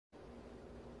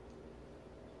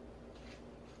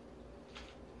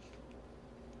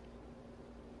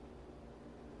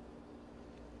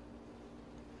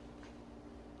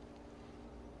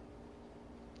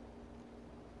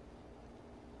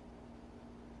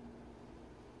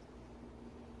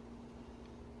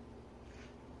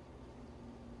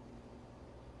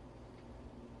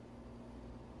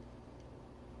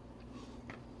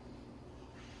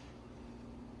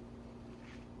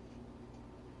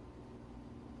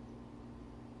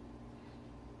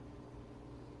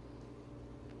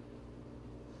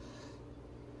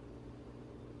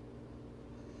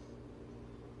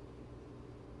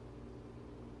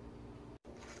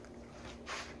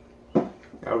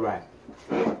right.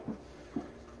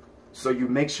 So you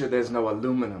make sure there's no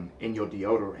aluminum in your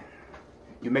deodorant.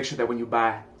 You make sure that when you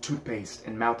buy toothpaste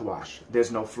and mouthwash,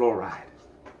 there's no fluoride.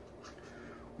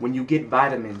 When you get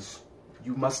vitamins,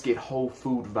 you must get whole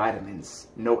food vitamins,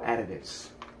 no additives.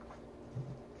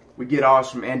 We get ours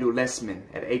from Andrew Lessman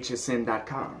at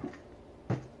hsn.com.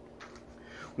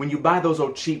 When you buy those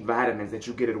old cheap vitamins that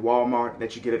you get at Walmart,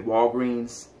 that you get at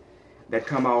Walgreens, that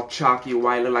come all chalky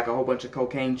white, look like a whole bunch of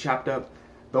cocaine chopped up,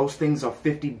 those things are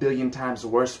 50 billion times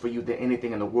worse for you than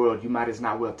anything in the world. You might as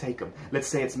not well take them. Let's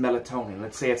say it's melatonin.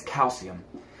 Let's say it's calcium.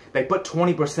 They put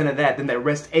 20% of that, then the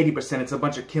rest 80%, it's a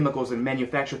bunch of chemicals and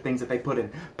manufactured things that they put in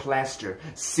plaster,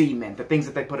 cement, the things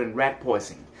that they put in rat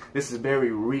poisoning. This is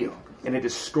very real, and it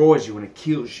destroys you and it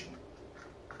kills you.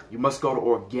 You must go to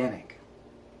organic.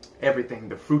 Everything,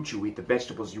 the fruit you eat, the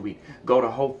vegetables you eat, go to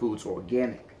Whole Foods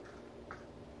organic.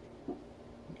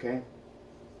 Okay?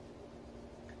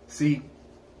 See,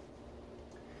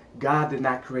 God did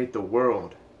not create the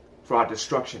world for our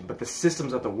destruction, but the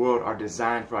systems of the world are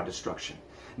designed for our destruction.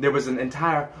 There was an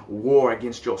entire war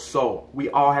against your soul. We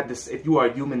all have this. If you are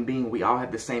a human being, we all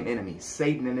have the same enemy.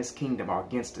 Satan and his kingdom are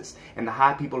against us. And the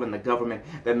high people in the government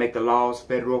that make the laws,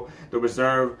 federal, the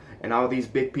reserve, and all these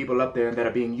big people up there that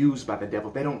are being used by the devil,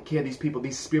 they don't care. These people,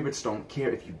 these spirits don't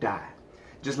care if you die.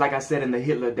 Just like I said in the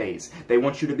Hitler days, they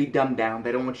want you to be dumbed down.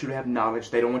 They don't want you to have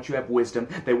knowledge. They don't want you to have wisdom.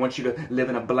 They want you to live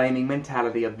in a blaming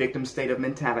mentality, a victim state of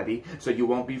mentality, so you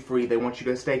won't be free. They want you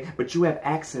to stay. But you have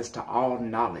access to all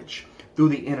knowledge through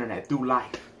the internet, through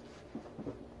life.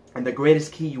 And the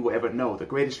greatest key you will ever know, the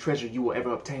greatest treasure you will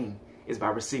ever obtain is by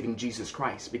receiving Jesus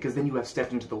Christ, because then you have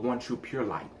stepped into the one true pure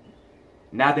light.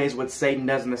 Nowadays, what Satan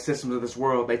does in the systems of this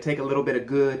world, they take a little bit of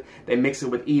good, they mix it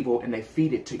with evil, and they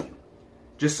feed it to you.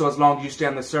 Just so as long as you stay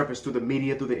on the surface through the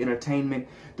media, through the entertainment,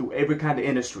 through every kind of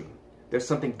industry, there's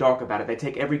something dark about it. They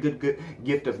take every good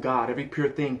gift of God, every pure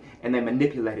thing, and they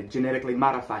manipulate it, genetically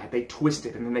modify it. They twist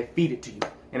it, and then they feed it to you.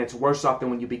 And it's worse off than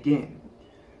when you begin.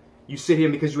 You sit here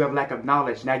because you have lack of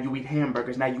knowledge. Now you eat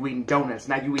hamburgers. Now you eating donuts.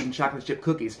 Now you eating chocolate chip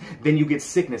cookies. Then you get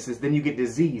sicknesses. Then you get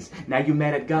disease. Now you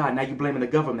mad at God. Now you blaming the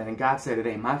government. And God said, it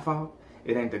ain't my fault.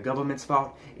 It ain't the government's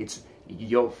fault. It's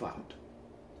your fault.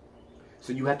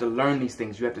 So you have to learn these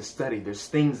things. You have to study. There's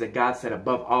things that God said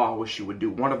above all I wish you would do.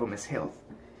 One of them is health.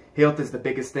 Health is the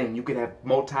biggest thing. You could have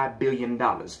multi-billion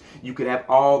dollars. You could have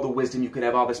all the wisdom. You could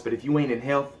have all this. But if you ain't in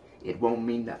health, it won't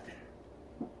mean nothing.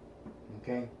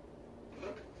 Okay?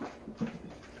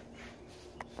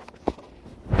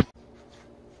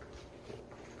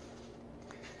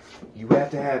 You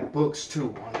have to have books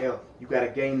too on health. You got to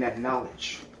gain that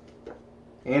knowledge.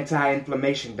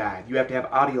 Anti-inflammation diet. You have to have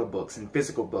audiobooks and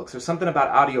physical books. There's something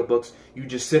about audiobooks. You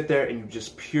just sit there and you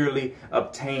just purely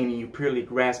obtain and you purely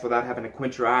grasp without having to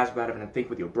quench your eyes, without having to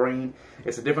think with your brain.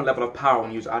 It's a different level of power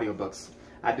when you use audiobooks.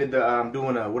 I did the,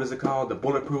 doing a, what is it called? The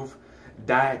bulletproof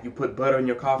diet. You put butter in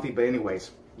your coffee. But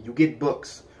anyways, you get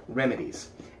books, remedies.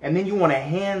 And then you want a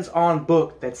hands-on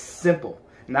book that's simple.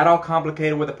 Not all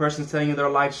complicated where the person's telling you their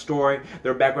life story,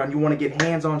 their background. You want to get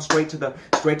hands-on, straight to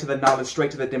the knowledge,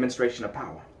 straight to the demonstration of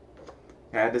power.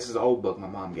 Yeah, this is an old book my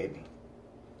mom gave me.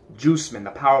 Juiceman,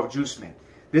 The Power of Juiceman.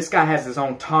 This guy has his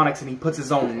own tonics and he puts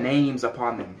his own names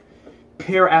upon them.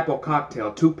 Pear apple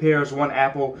cocktail. 2 pears, 1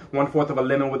 apple, 1/4 of a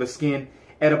lemon with a skin.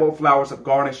 Edible flowers of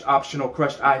garnish, optional.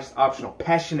 Crushed ice, optional.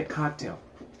 Passionate cocktail.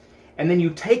 And then you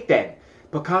take that.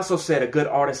 Picasso said a good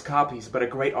artist copies, but a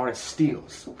great artist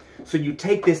steals. So you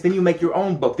take this, then you make your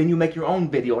own book, then you make your own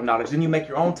video knowledge, then you make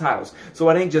your own titles. So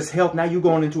it ain't just health, now you're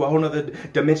going into a whole other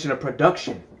dimension of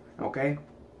production, okay?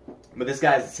 But this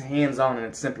guy's hands-on and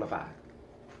it's simplified.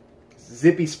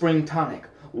 Zippy Spring Tonic,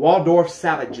 Waldorf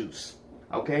Salad Juice,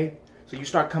 okay? So you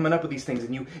start coming up with these things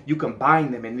and you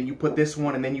combine them and then you put this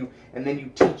one and then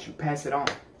you teach, you pass it on.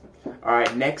 All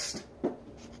right, next.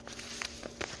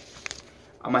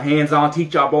 I'm a hands-on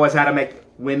teach y'all boys how to make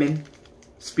women,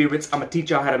 spirits. I'm going to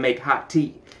teach y'all how to make hot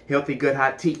tea. Healthy, good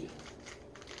hot tea.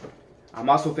 I'm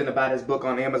also finna buy this book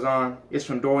on Amazon. It's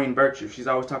from Doreen Virtue. She's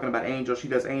always talking about angels. She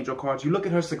does angel cards. You look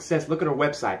at her success. Look at her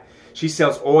website. She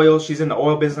sells oil. She's in the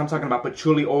oil business. I'm talking about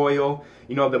patchouli oil.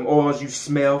 You know, them oils you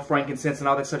smell, frankincense and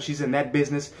all that stuff. She's in that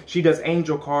business. She does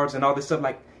angel cards and all this stuff.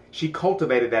 Like, she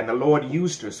cultivated that and the Lord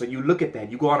used her. So you look at that.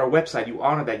 You go on her website. You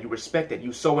honor that. You respect that.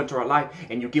 You sow into her life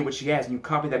and you get what she has. And you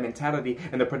copy that mentality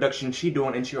and the production she's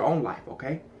doing into your own life,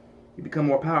 okay? You become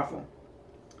more powerful.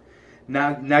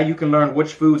 Now you can learn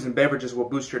which foods and beverages will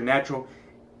boost your natural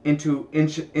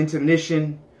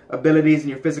intuition abilities and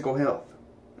your physical health.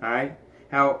 All right?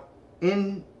 How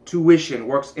intuition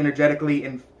works energetically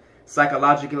and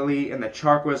psychologically in the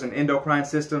chakras and endocrine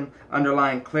system,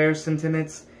 underlying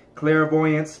clairsentience,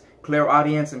 clairvoyance,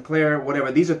 clairaudience and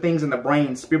whatever. These are things in the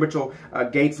brain, spiritual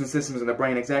gates and systems in the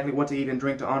brain. Exactly what to eat and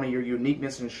drink to honor your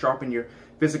uniqueness and sharpen your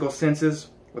physical senses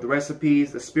with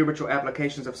recipes, the spiritual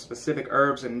applications of specific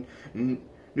herbs and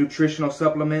nutritional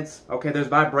supplements. Okay, there's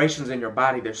vibrations in your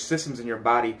body, there's systems in your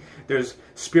body, there's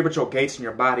spiritual gates in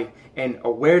your body, and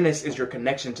awareness is your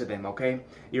connection to them. Okay,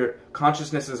 your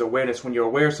consciousness is awareness. When you're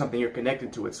aware of something, you're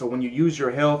connected to it. So when you use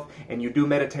your health and you do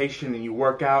meditation and you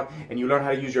work out and you learn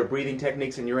how to use your breathing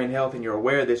techniques and you're in health and you're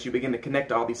aware of this, you begin to connect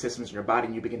to all these systems in your body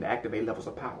and you begin to activate levels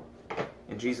of power.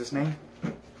 In Jesus' name.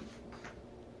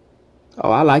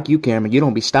 Oh, I like you, Cameron. You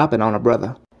don't be stopping on a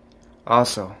brother.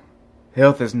 Also,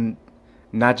 health is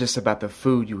not just about the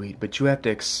food you eat, but you have to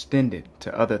extend it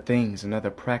to other things and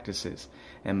other practices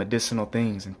and medicinal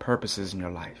things and purposes in your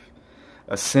life.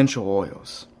 Essential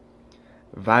oils,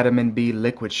 vitamin B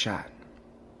liquid shot,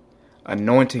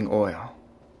 anointing oil.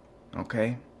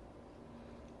 Okay?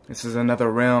 This is another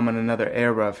realm and another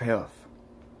era of health.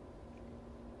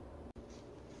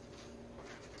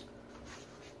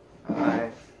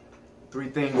 Alright. 3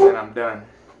 things and I'm done.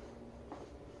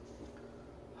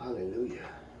 Hallelujah.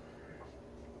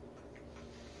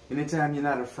 Anytime you're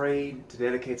not afraid to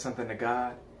dedicate something to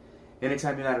God,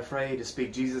 anytime you're not afraid to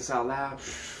speak Jesus out loud,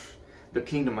 the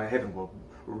kingdom of heaven will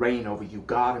reign over you.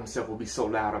 God himself will be so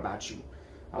loud about you.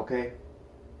 Okay?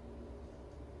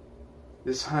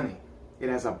 This honey, it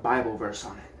has a Bible verse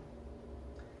on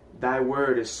it. Thy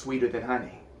word is sweeter than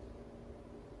honey.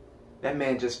 That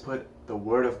man just put the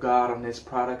word of God on his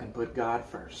product and put God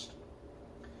first.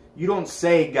 You don't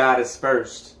say God is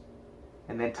first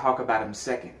and then talk about him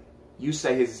second. You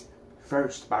say his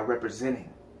first by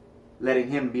representing, letting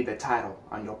him be the title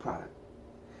on your product,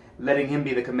 letting him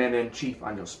be the commander-in-chief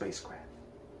on your spacecraft,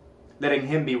 letting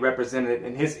him be represented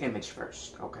in his image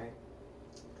first, okay?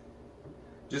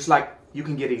 Just like you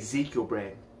can get Ezekiel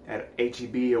bread at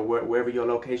HEB or wherever your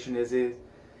location is.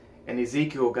 And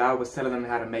Ezekiel, God was telling them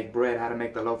how to make bread, how to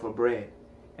make the loaf of bread.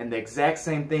 And the exact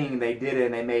same thing they did it,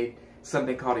 and they made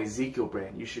something called Ezekiel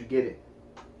bread. You should get it.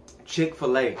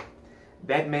 Chick-fil-A.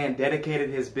 That man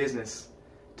dedicated his business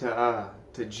to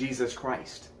Jesus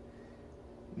Christ.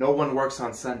 No one works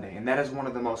on Sunday. And that is one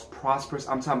of the most prosperous,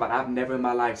 I'm talking about, I've never in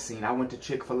my life seen. I went to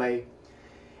Chick-fil-A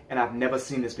and I've never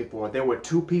seen this before. There were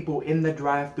 2 people in the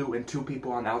drive-thru and 2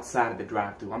 people on the outside of the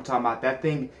drive-thru. I'm talking about that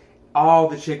thing,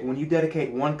 when you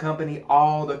dedicate one company,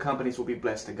 all the companies will be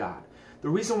blessed to God. The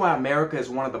reason why America is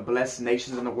one of the blessed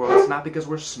nations in the world, it's not because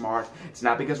we're smart, it's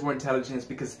not because we're intelligent, it's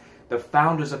because the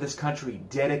founders of this country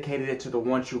dedicated it to the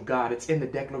one true God. It's in the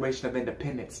Declaration of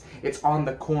Independence. It's on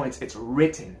the coins. It's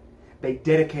written. They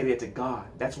dedicated it to God.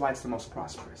 That's why it's the most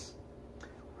prosperous.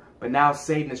 But now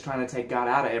Satan is trying to take God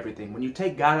out of everything. When you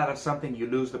take God out of something, you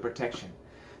lose the protection.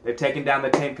 They've taken down the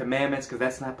 10 Commandments because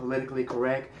that's not politically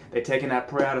correct. They're taking that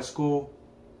prayer out of school.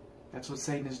 That's what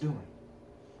Satan is doing.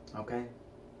 Okay?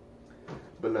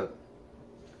 But look,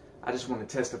 I just want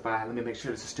to testify. Let me make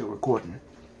sure this is still recording.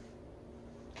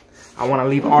 I want to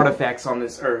leave artifacts on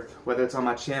this earth, whether it's on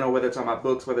my channel, whether it's on my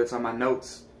books, whether it's on my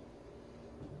notes,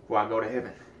 before I go to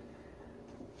heaven.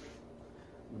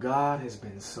 God has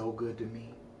been so good to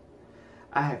me.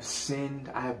 I have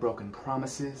sinned. I have broken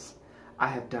promises. I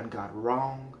have done God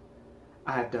wrong.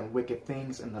 I have done wicked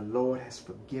things, and the Lord has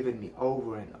forgiven me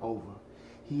over and over.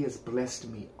 He has blessed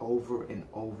me over and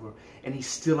over, and He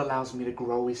still allows me to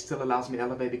grow. He still allows me to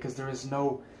elevate because there is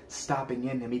no stopping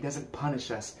in Him. He doesn't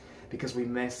punish us because we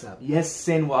mess up. Yes,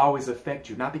 sin will always affect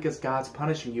you, not because God's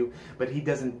punishing you, but He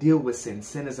doesn't deal with sin.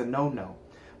 Sin is a no-no.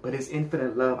 But His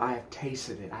infinite love, I have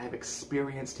tasted it. I have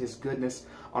experienced His goodness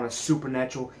on a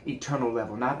supernatural, eternal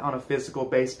level. Not on a physical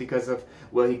base because of,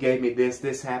 well, He gave me this,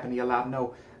 this happened, He allowed.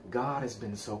 No, God has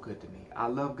been so good to me. I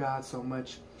love God so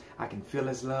much. I can feel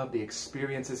His love, the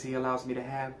experiences He allows me to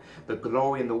have, the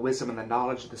glory and the wisdom and the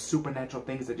knowledge, the supernatural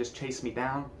things that just chase me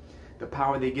down, the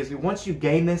power that He gives me. Once you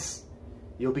gain this,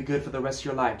 you'll be good for the rest of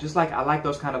your life. Just like I like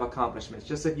those kind of accomplishments.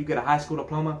 Just if you get a high school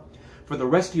diploma, for the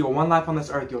rest of your one life on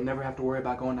this earth, you'll never have to worry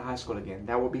about going to high school again.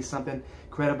 That will be something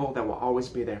credible that will always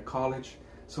be there. College.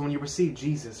 So when you receive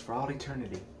Jesus for all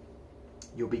eternity,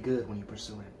 you'll be good when you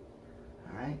pursue Him.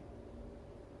 All right?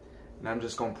 And I'm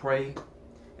just going to pray,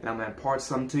 and I'm going to impart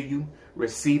something to you.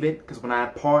 Receive it, because when I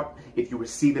impart, if you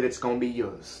receive it, it's going to be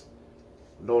yours.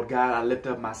 Lord God, I lift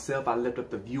up myself. I lift up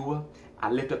the viewer. I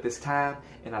lift up this time,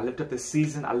 and I lift up this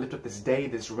season. I lift up this day,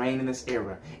 this reign, and this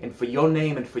era. And for your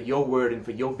name, and for your word, and for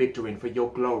your victory, and for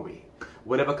your glory,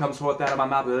 whatever comes forth out of my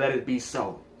mouth, let it be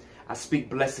so. I speak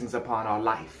blessings upon our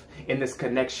life. In this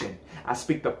connection, I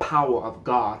speak the power of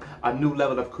God, a new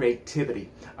level of creativity,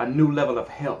 a new level of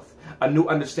health, a new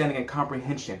understanding and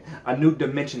comprehension, a new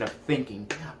dimension of thinking.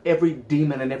 Every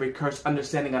demon and every curse,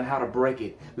 understanding on how to break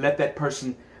it. Let that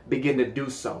person begin to do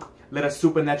so. Let a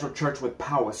supernatural church with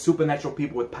power, supernatural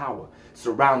people with power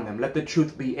surround them. Let the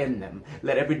truth be in them.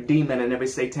 Let every demon and every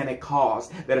satanic cause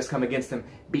that has come against them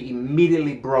be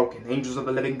immediately broken. Angels of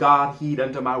the living God, heed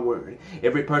unto my word.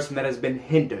 Every person that has been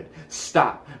hindered,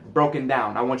 stop, broken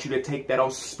down. I want you to take that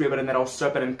old spirit and that old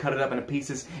serpent and cut it up into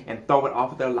pieces and throw it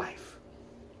off of their life.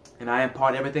 And I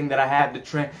impart everything that I have,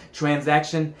 the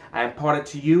transaction, I impart it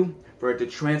to you, for it to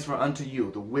transfer unto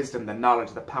you the wisdom, the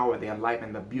knowledge, the power, the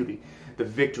enlightenment, the beauty, the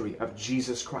victory of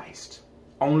Jesus Christ.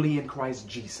 Only in Christ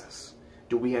Jesus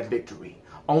do we have victory.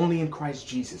 Only in Christ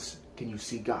Jesus can you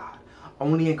see God.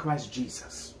 Only in Christ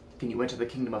Jesus can you enter the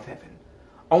kingdom of heaven.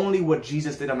 Only what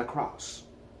Jesus did on the cross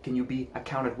can you be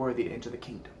accounted worthy to enter the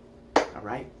kingdom. All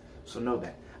right? So know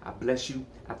that. I bless you.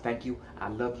 I thank you. I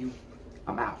love you.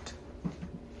 I'm out.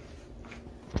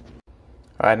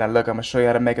 All right, now look, I'm going to show you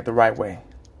how to make it the right way.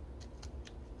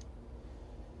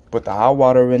 Put the hot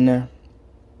water in there.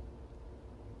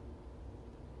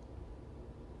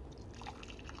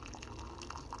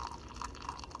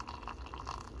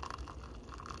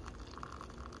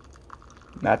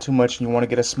 Not too much, and you want to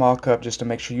get a small cup just to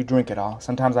make sure you drink it all.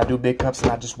 Sometimes I do big cups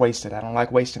and I just waste it. I don't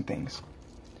like wasting things.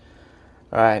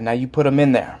 All right, now you put them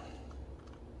in there.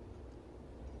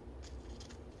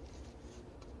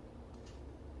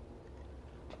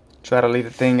 Try to leave the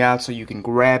thing out so you can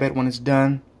grab it when it's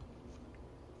done.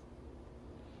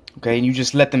 Okay, and you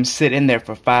just let them sit in there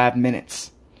for 5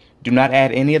 minutes. Do not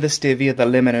add any of the stevia, the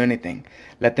lemon, or anything.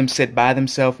 Let them sit by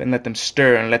themselves and let them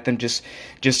stir and let them just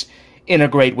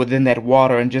integrate within that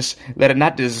water and just let it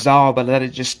not dissolve, but let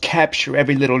it just capture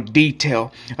every little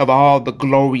detail of all the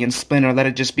glory and splendor. Let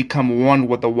it just become one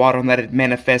with the water and let it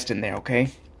manifest in there, okay?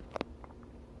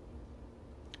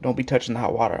 Don't be touching the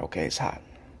hot water, okay? It's hot.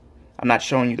 I'm not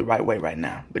showing you the right way right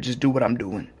now, but just do what I'm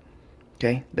doing,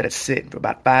 okay? Let it sit for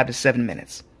about 5 to 7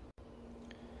 minutes.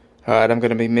 Alright, I'm going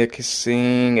to be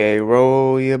mixing a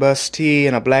rooibos tea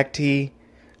and a black tea.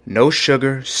 No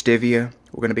sugar, stevia.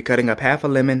 We're going to be cutting up half a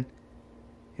lemon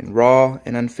and raw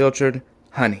and unfiltered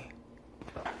honey.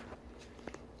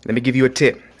 Let me give you a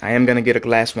tip. I am going to get a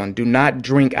glass one. Do not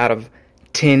drink out of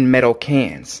tin metal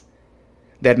cans.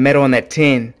 That metal in that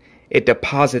tin, it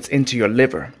deposits into your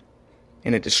liver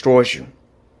and it destroys you.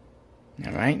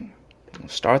 Alright? We'll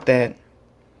start that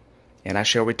and I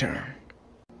shall return.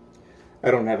 I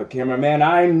don't have a cameraman.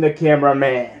 I'm the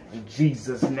cameraman. In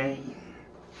Jesus' name.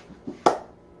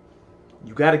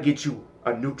 You got to get you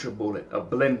a NutriBullet, a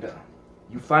blender.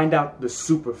 You find out the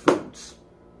superfoods.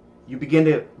 You begin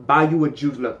to buy you a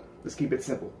juice. Look, let's keep it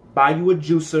simple. Buy you a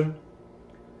juicer.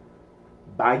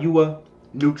 Buy you a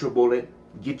NutriBullet.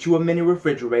 Get you a mini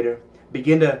refrigerator.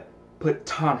 Begin to put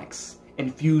tonics,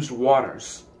 infused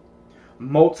waters,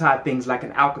 multi things like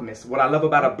an alchemist. What I love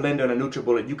about a blender and a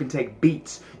NutriBullet, you can take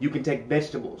beets, you can take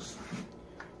vegetables,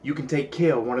 you can take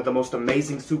kale, one of the most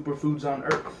amazing superfoods on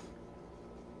earth,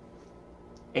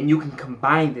 and you can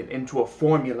combine it into a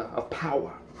formula of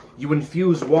power. You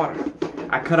infuse water.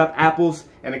 I cut up apples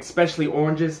and especially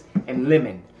oranges and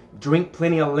lemon. Drink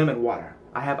plenty of lemon water.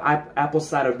 I have apple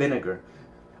cider vinegar.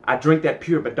 I drink that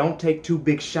pure, but don't take 2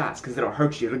 big shots because it'll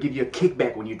hurt you. It'll give you a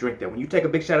kickback when you drink that. When you take a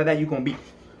big shot of that, you're going to be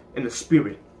in the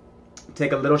spirit.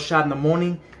 Take a little shot in the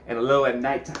morning and a little at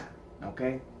nighttime,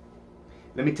 okay?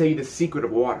 Let me tell you the secret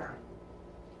of water.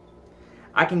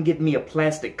 I can get me a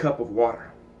plastic cup of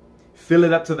water, fill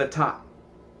it up to the top.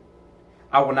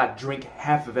 I will not drink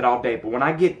half of it all day, but when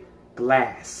I get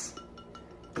glass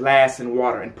and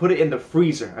water and put it in the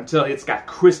freezer until it's got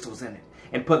crystals in it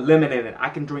and put lemon in it, I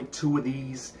can drink 2 of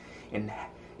these in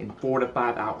 4 to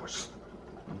 5 hours,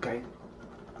 okay?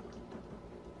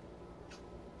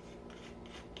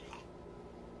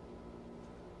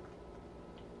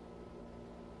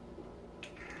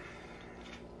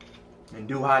 And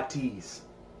do hot teas.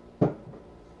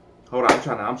 Hold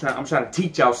on, I'm trying to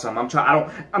teach y'all something.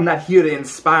 I'm not here to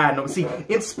inspire. No, see,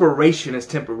 inspiration is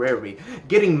temporary.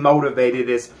 Getting motivated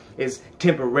is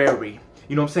temporary.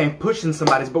 You know what I'm saying? Pushing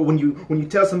somebody's, but when you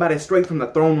tell somebody straight from the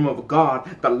throne room of God,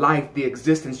 the life, the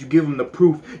existence, you give them the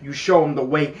proof, you show them the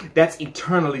way, that's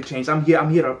eternally changed. I'm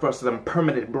here for some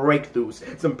permanent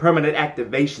breakthroughs, some permanent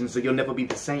activations, so you'll never be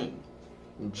the same.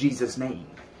 In Jesus' name.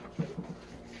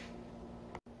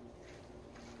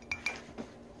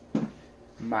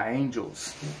 My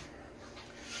angels,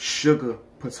 sugar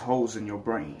puts holes in your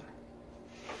brain.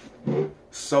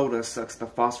 Soda sucks the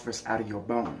phosphorus out of your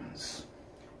bones.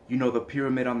 You know the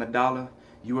pyramid on the dollar?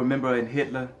 You remember in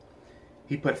Hitler?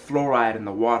 He put fluoride in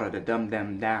the water to dumb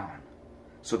them down.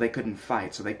 So they couldn't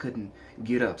fight, so they couldn't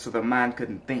get up, so their mind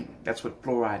couldn't think. That's what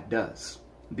fluoride does.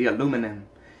 The aluminum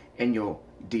in your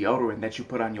deodorant that you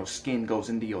put on your skin goes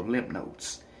into your lymph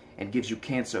nodes and gives you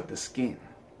cancer of the skin.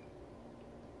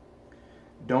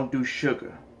 Don't do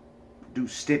sugar. Do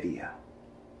stevia.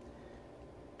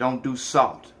 Don't do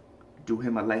salt. Do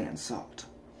Himalayan salt.